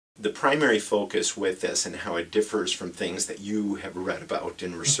the primary focus with this and how it differs from things that you have read about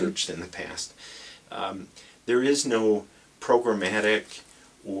and researched in the past, there is no programmatic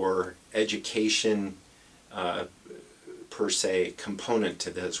or education per se component to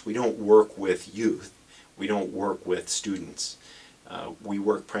this. We don't work with youth. We don't work with students. We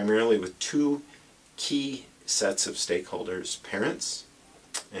work primarily with two key sets of stakeholders: parents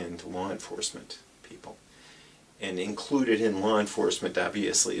and law enforcement people. And included in law enforcement,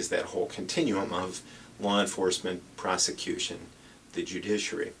 obviously, is that whole continuum of law enforcement, prosecution, the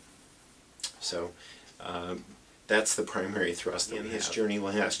judiciary. So that's the primary thrust in this journey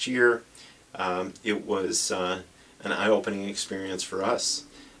last year. It was an eye-opening experience for us.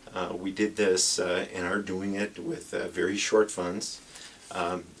 We did this and are doing it with very short funds.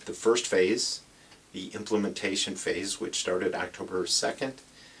 The first phase, the implementation phase, which started October 2nd,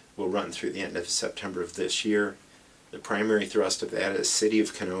 will run through the end of September of this year. The primary thrust of that is City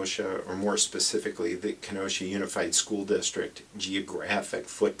of Kenosha, or more specifically the Kenosha Unified School District geographic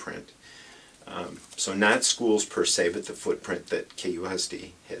footprint. So not schools per se, but the footprint that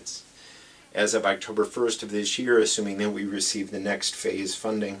KUSD hits. As of October 1st of this year, assuming that we receive the next phase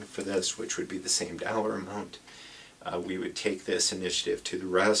funding for this, which would be the same dollar amount, we would take this initiative to the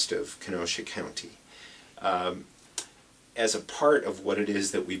rest of Kenosha County. As a part of what it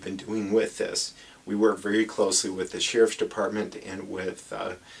is that we've been doing with this, we work very closely with the Sheriff's Department and with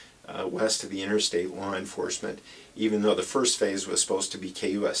west of the interstate law enforcement. Even though the first phase was supposed to be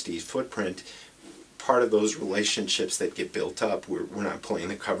KUSD's footprint, part of those relationships that get built up, we're not pulling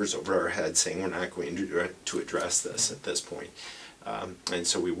the covers over our heads saying we're not going to address this at this point. And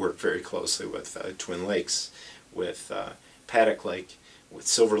so we work very closely with Twin Lakes, with Paddock Lake, with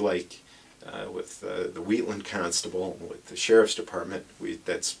Silver Lake, with the Wheatland Constable, with the Sheriff's Department.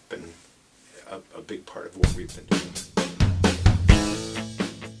 That's been a big part of what we've been doing.